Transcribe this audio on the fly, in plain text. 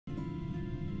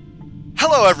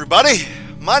Hello everybody,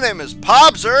 my name is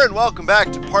Pobzer and welcome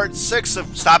back to part 6 of,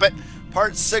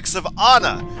 part 6 of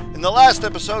Anna. In the last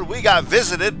episode we got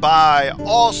visited by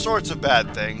all sorts of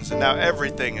bad things and now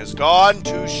everything has gone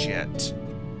to shit.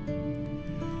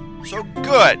 So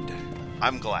good,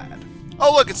 I'm glad.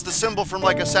 Oh look, it's the symbol from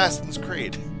like Assassin's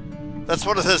Creed. That's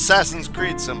one of the Assassin's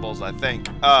Creed symbols, I think.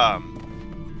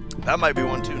 That might be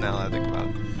one too now that I think about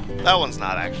it. That one's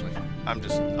not actually. I'm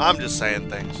just saying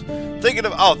things. Thinking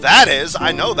of, oh, that is,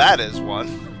 I know that is one.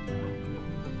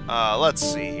 Let's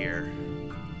see here.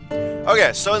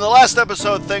 Okay, so in the last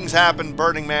episode, things happened,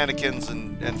 burning mannequins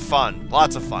and fun.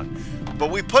 Lots of fun. But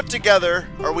we put together,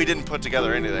 or we didn't put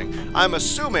together anything. I'm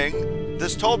assuming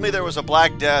this told me there was a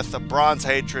Black Death, a Bronze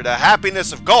Hatred, a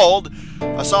Happiness of Gold,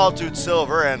 a Solitude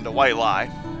Silver, and a White Lie.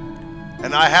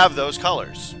 And I have those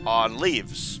colors on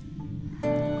leaves.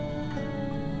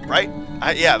 Right?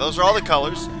 Yeah, those are all the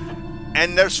colors.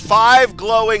 And there's 5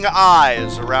 glowing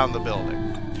eyes around the building.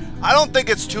 I don't think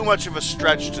it's too much of a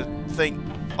stretch to think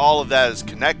all of that is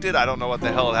connected. I don't know what the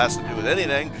hell it has to do with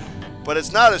anything. But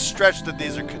it's not a stretch that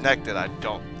these are connected, I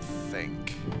don't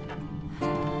think.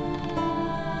 Well,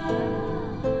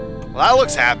 that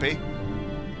looks happy.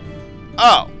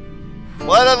 Oh.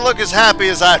 Well, that doesn't look as happy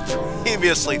as I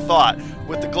previously thought,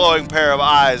 with the glowing pair of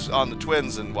eyes on the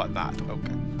twins and whatnot. Okay.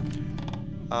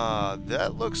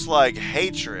 That looks like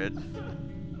hatred.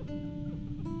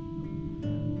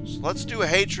 So let's do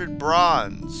hatred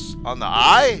bronze. On the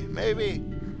eye, maybe?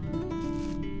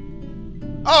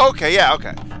 Oh, okay, yeah,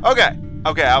 okay. Okay,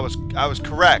 okay, I was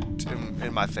correct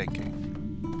in my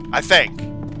thinking. I think.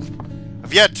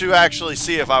 I've yet to actually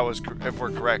see if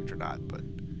we're correct or not, but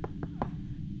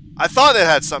I thought it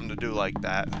had something to do like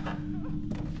that.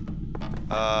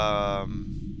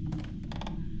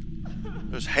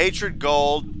 There's hatred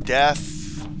gold,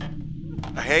 death,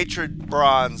 hatred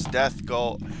bronze, death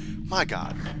gold. My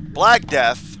God. Black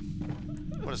Death.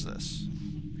 What is this?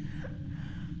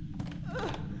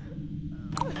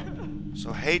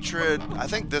 So hatred, I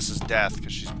think this is death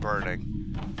because she's burning.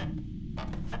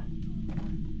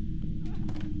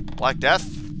 Black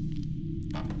Death?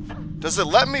 Does it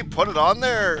let me put it on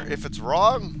there if it's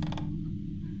wrong?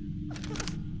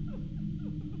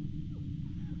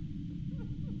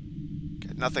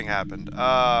 Nothing happened.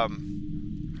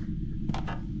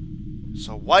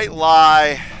 So White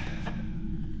Lie,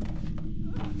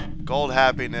 Gold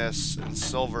Happiness, and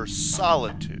Silver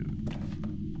Solitude.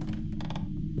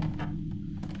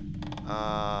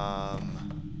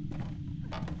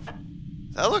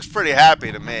 That looks pretty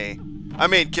happy to me. I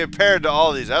mean, compared to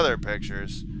all these other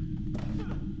pictures.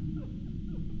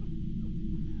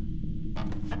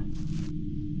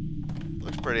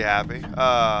 Looks pretty happy.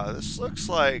 This looks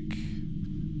like...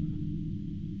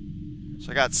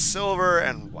 So I got silver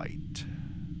and white.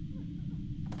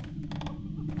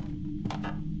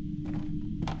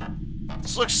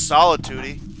 This looks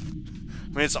solitude-y. I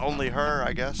mean, it's only her,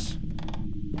 I guess.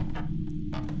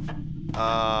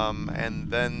 And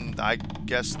then I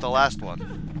guess the last one.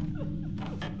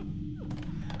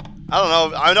 I don't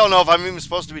know. I don't know if I'm even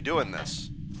supposed to be doing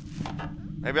this.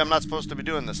 Maybe I'm not supposed to be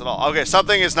doing this at all. Okay,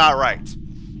 something is not right.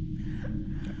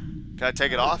 Can I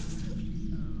take it off?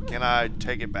 Can I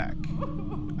take it back?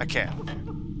 I can.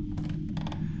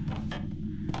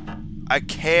 I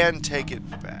can take it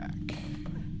back.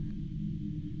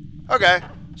 Okay,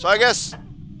 so I guess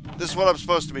this is what I'm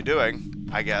supposed to be doing.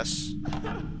 I guess.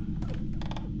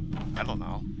 I don't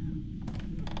know.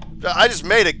 I just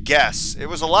made a guess. It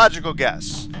was a logical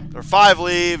guess. There are 5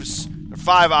 leaves. There are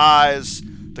 5 eyes.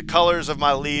 The colors of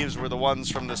my leaves were the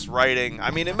ones from this writing. I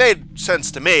mean, it made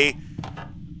sense to me.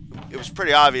 It was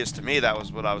pretty obvious to me that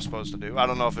was what I was supposed to do. I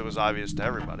don't know if it was obvious to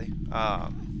everybody. I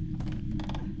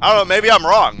don't know. Maybe I'm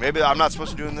wrong. Maybe I'm not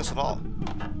supposed to be doing this at all.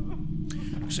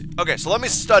 Okay, so let me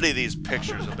study these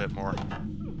pictures a bit more.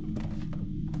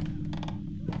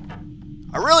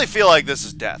 I really feel like this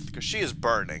is death, because she is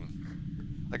burning.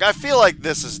 Like, I feel like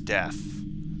this is death.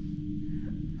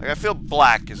 Like, I feel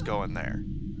black is going there,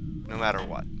 no matter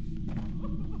what.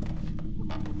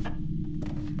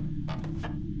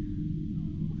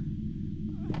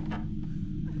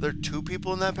 Are there 2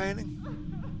 people in that painting?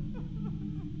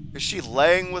 Is she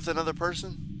laying with another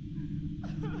person?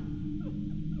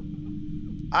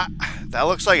 That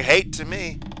looks like hate to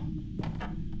me.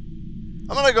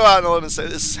 I'm gonna go out on a limb and say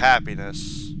this is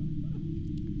happiness.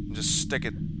 And just stick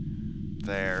it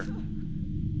there.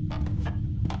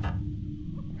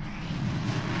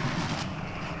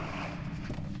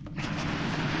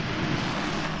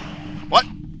 What?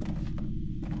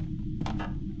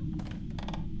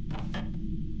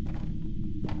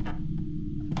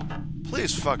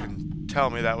 Please fucking tell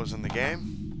me that was in the game.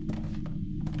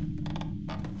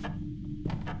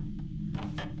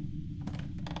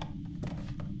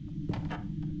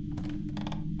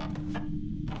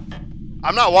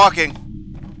 I'm not walking.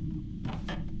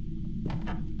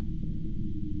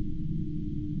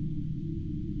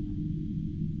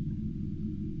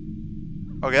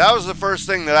 Okay, that was the first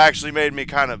thing that actually made me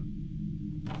kind of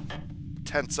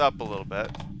tense up a little bit.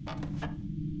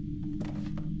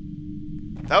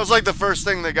 That was like the first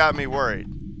thing that got me worried.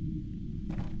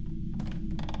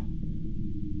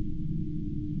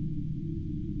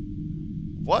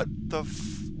 What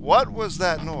was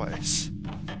that noise?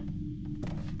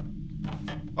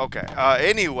 Okay,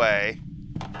 anyway.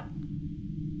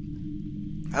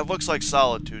 That looks like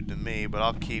solitude to me, but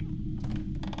I'll keep...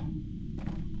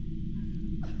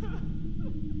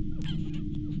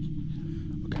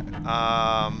 Okay,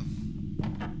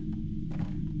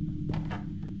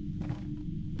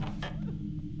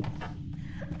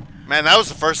 man, that was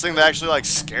the first thing that actually, like,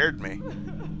 scared me.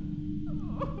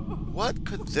 What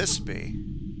could this be?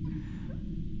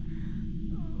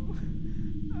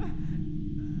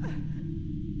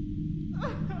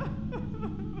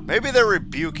 Maybe they're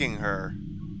rebuking her.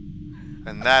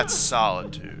 And that's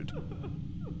solitude.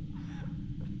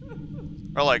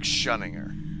 Or like shunning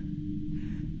her.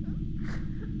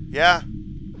 Yeah?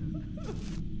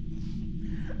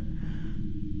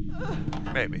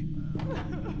 Maybe.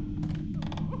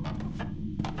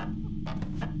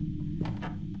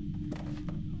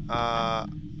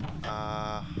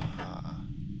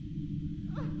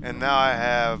 And now I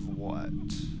have what?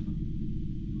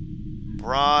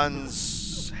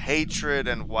 Bronze, hatred,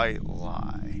 and white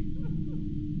lie.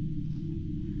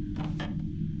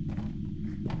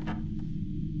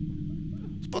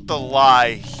 Let's put the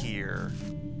lie here.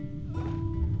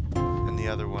 And the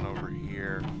other one over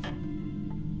here.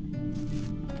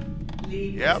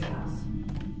 Leave Yep. this house.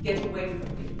 Get away from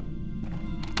me.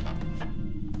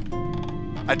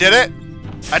 I did it?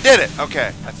 I did it. Okay,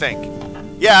 I think.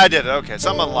 Yeah, I did it. Okay,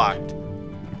 something unlocked.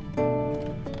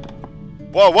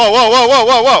 Whoa, whoa, whoa, whoa, whoa,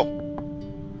 whoa, whoa!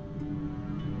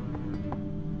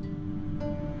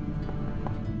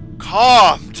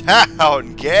 Calm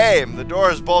down, game. The door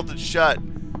is bolted shut.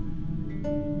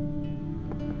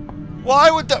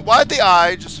 Why'd the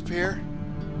eye just appear?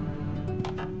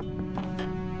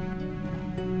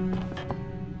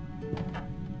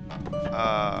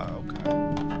 Okay.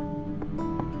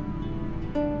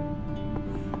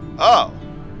 Oh.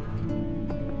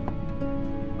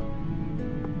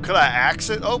 Could I axe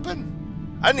it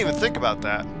open? I didn't even think about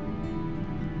that.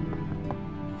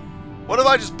 What if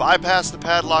I just bypass the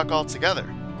padlock altogether?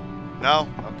 No?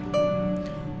 Okay.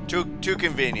 Too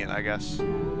convenient, I guess.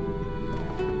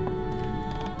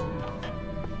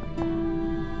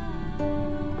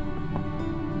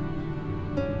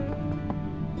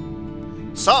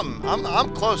 Something.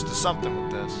 I'm close to something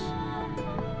with this.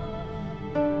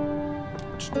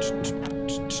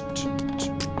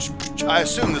 I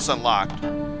assume this unlocked.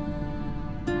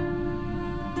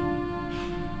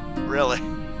 Really?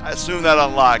 I assume that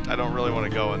unlocked. I don't really want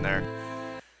to go in there.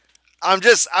 I'm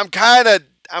kind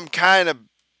of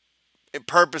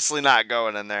purposely not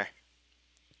going in there.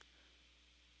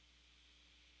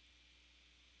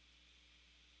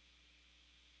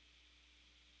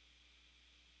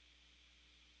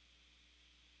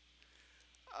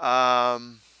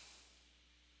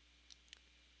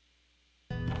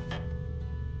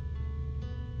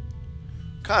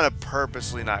 Kind of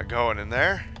purposely not going in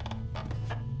there.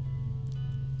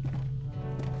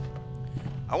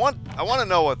 I want to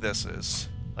know what this is.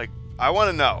 Like, I want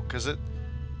to know, because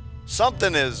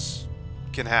something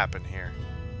can happen here.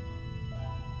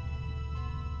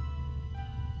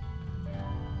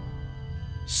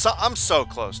 I'm so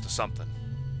close to something.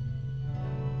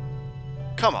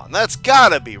 Come on, that's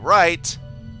gotta be right.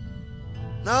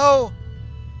 No?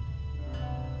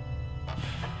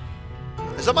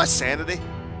 Is that my sanity?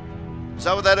 Is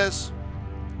that what that is?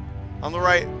 On the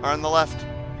right or on the left?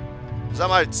 Is that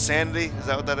my sanity? Is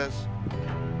that what that is?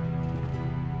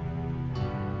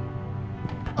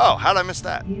 Oh, how'd I miss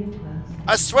that?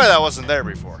 I swear that wasn't there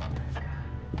before.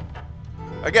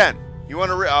 Again, you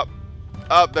want to read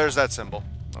up, there's that symbol.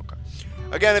 Okay.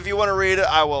 Again, if you want to read it,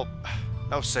 I will.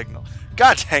 No signal.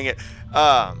 God dang it.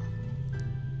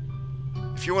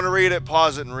 If you want to read it,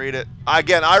 pause it and read it.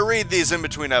 Again, I read these in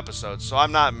between episodes, so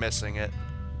I'm not missing it.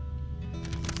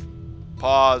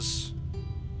 Pause.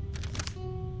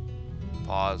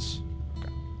 Pause. Okay.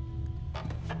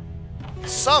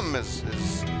 Something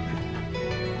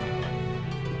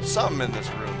something in this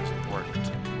room is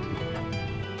important.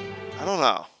 I don't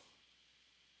know.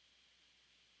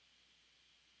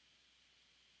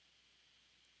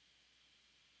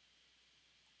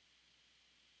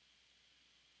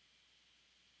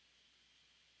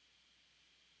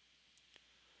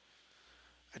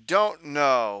 I don't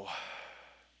know.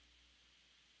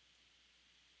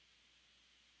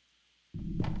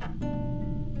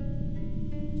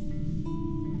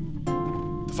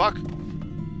 The fuck?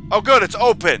 Oh, good, it's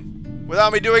open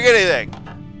without me doing anything.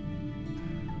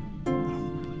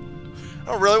 I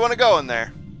don't really want to go in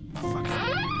there. Fuck.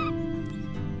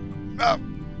 Oh.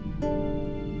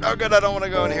 Oh, good, I don't want to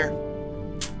go in here.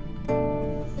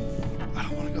 I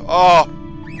don't want to go. Oh.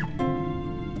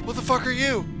 What the fuck are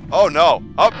you? Oh, no.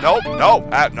 Oh, nope, no.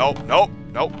 Nope, nope,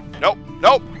 nope, nope,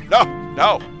 nope, no,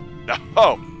 no,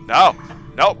 no, no,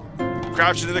 nope.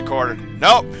 Crouch into the corner.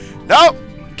 Nope, nope.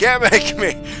 Can't make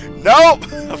me.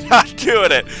 Nope. I'm not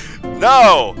doing it.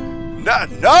 No. No,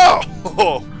 no.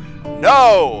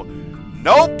 No.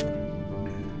 Nope.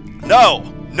 No.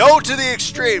 No to the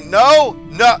extreme. No.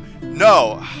 No.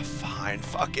 No. Fine.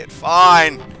 Fuck it.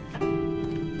 Fine.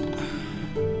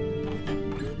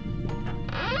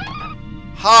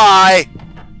 Hi.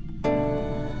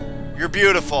 You're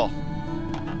beautiful.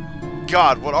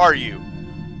 God, what are you?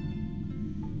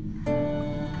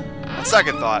 On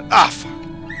second thought. Ah, fuck.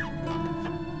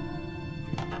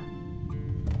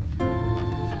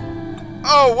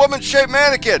 Oh, woman-shaped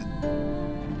mannequin.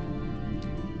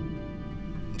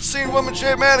 I'm seeing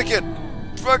woman-shaped mannequin.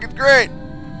 Fucking great.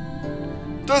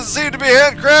 Doesn't seem to be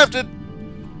handcrafted.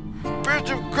 Appears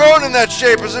to have grown in that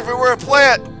shape as if it were a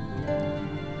plant.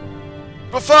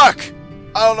 But fuck!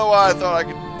 I don't know why I thought I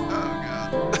could...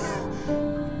 Oh,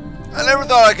 God. I never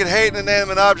thought I could hate an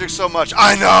inanimate object so much.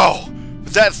 I know!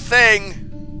 But that thing...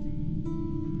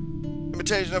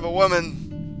 imitation of a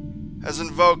woman... has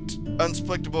invoked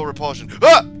unspeakable repulsion.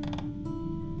 Ah!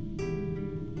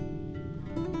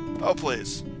 Oh,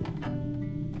 please.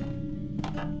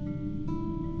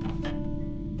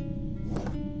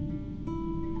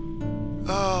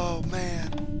 Oh, man.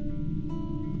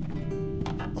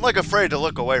 I'm like afraid to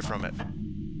look away from it.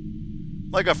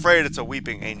 Like afraid it's a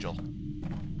weeping angel.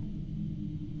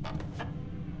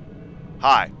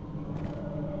 Hi.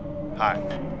 Hi.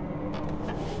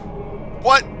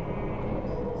 What?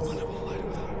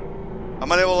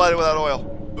 I'm unable to light it without oil.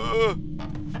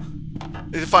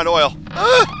 Need to find oil.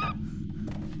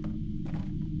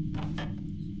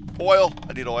 Oil.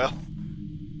 I need oil.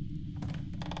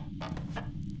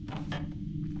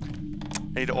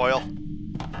 I need oil.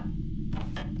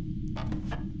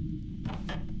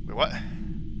 Wait, what?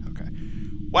 Okay.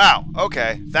 Wow,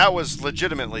 okay. That was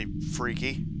legitimately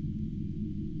freaky.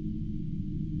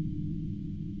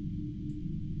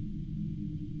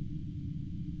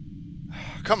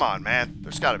 Come on, man.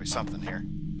 There's got to be something here.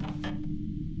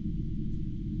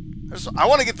 I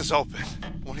want to get this open.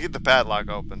 I want to get the padlock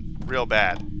open. Real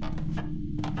bad.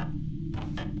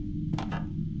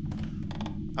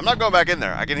 I'm not going back in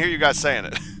there. I can hear you guys saying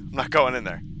it. I'm not going in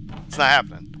there. It's not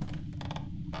happening.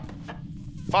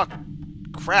 Fuck.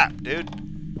 Crap, dude.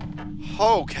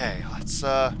 Okay, let's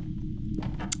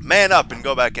man up and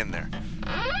go back in there.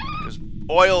 Because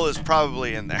oil is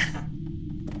probably in there.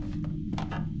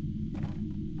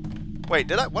 Wait,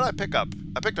 what did I pick up?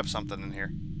 I picked up something in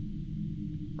here.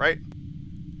 Right?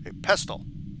 A pestle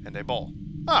and a bowl.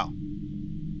 Oh.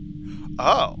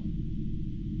 Oh.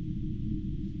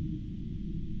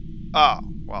 Oh,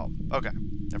 well, okay.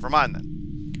 Never mind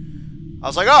then. I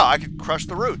was like, oh, I could crush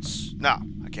the roots. No,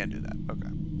 I can't do that.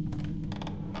 Okay.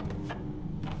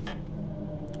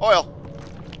 Oil.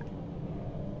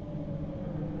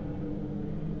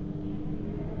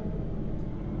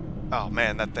 Oh,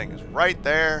 man, that thing is right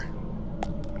there.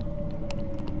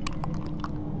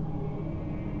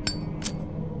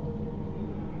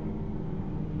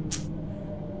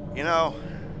 You know,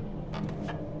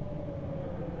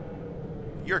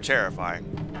 you're terrifying.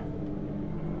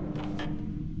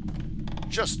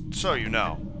 Just so you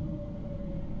know.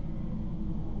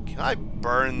 Can I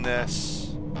burn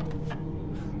this?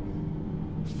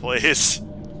 Please?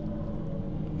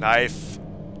 Knife?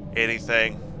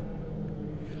 Anything?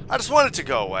 I just want it to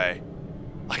go away.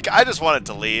 Like, I just want it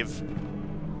to leave.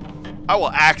 I will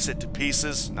axe it to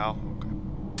pieces. No? Okay.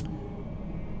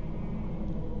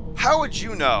 How would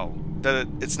you know that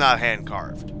it's not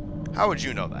hand-carved? How would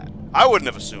you know that? I wouldn't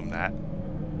have assumed that.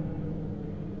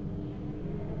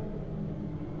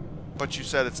 But you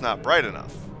said it's not bright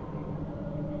enough.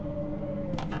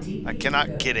 I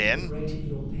cannot get in?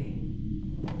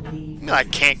 I mean, I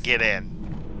can't get in.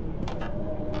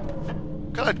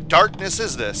 What kind of darkness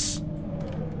is this?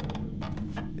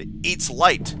 It eats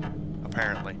light,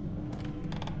 apparently.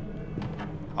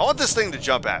 I want this thing to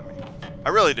jump at me. I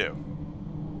really do.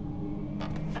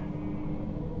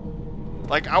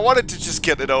 Like, I want it to just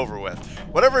get it over with.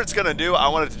 Whatever it's gonna do, I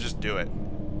want it to just do it.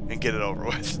 And get it over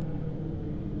with.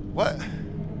 What?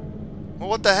 Well,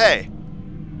 what the hey?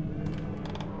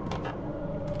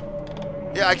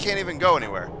 Yeah, I can't even go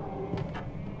anywhere.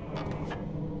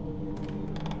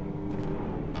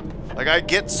 Like, I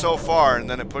get so far and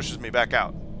then it pushes me back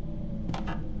out.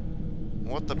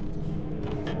 What the...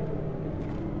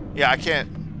 Yeah, I can't.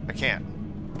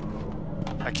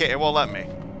 It won't let me.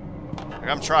 Like,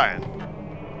 I'm trying.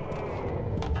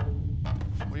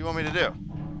 What do you want me to do?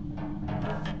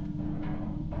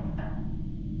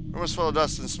 Room is full of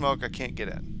dust and smoke. I can't get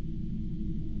in.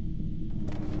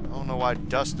 I don't know why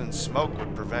dust and smoke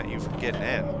would prevent you from getting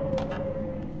in.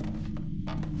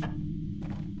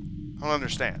 I don't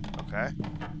understand. Okay.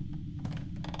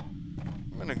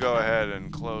 I'm gonna go ahead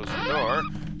and close the door.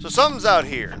 So something's out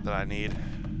here that I need.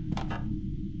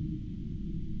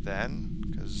 Then,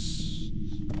 because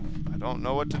I don't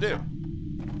know what to do.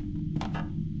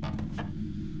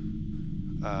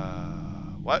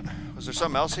 What? Was there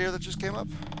something else here that just came up?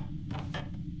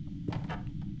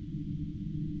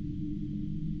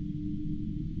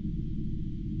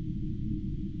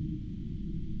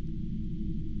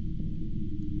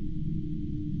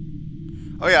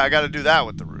 Oh yeah, I gotta do that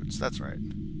with the roots. That's right.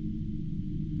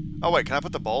 Oh wait, can I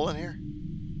put the bowl in here?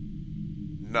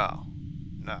 No.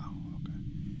 No. Okay.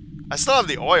 I still have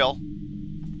the oil,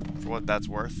 for what that's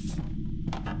worth.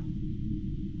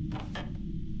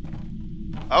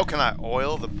 Oh, can I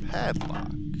oil the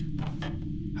padlock?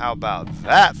 How about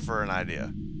that for an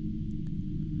idea?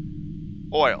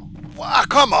 Oil. Wow,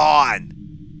 come on!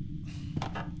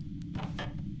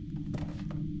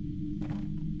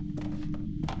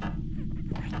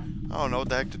 I don't know what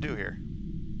the heck to do here.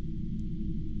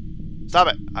 Stop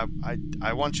it.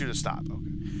 I want you to stop.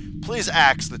 Okay. Please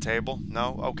axe the table.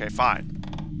 No? Okay, fine.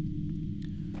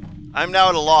 I'm now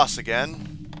at a loss again.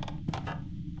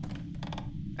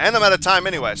 And I'm out of time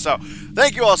anyway. So,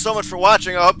 thank you all so much for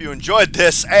watching. I hope you enjoyed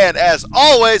this. And as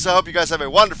always, I hope you guys have a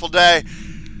wonderful day.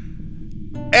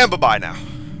 And bye-bye now.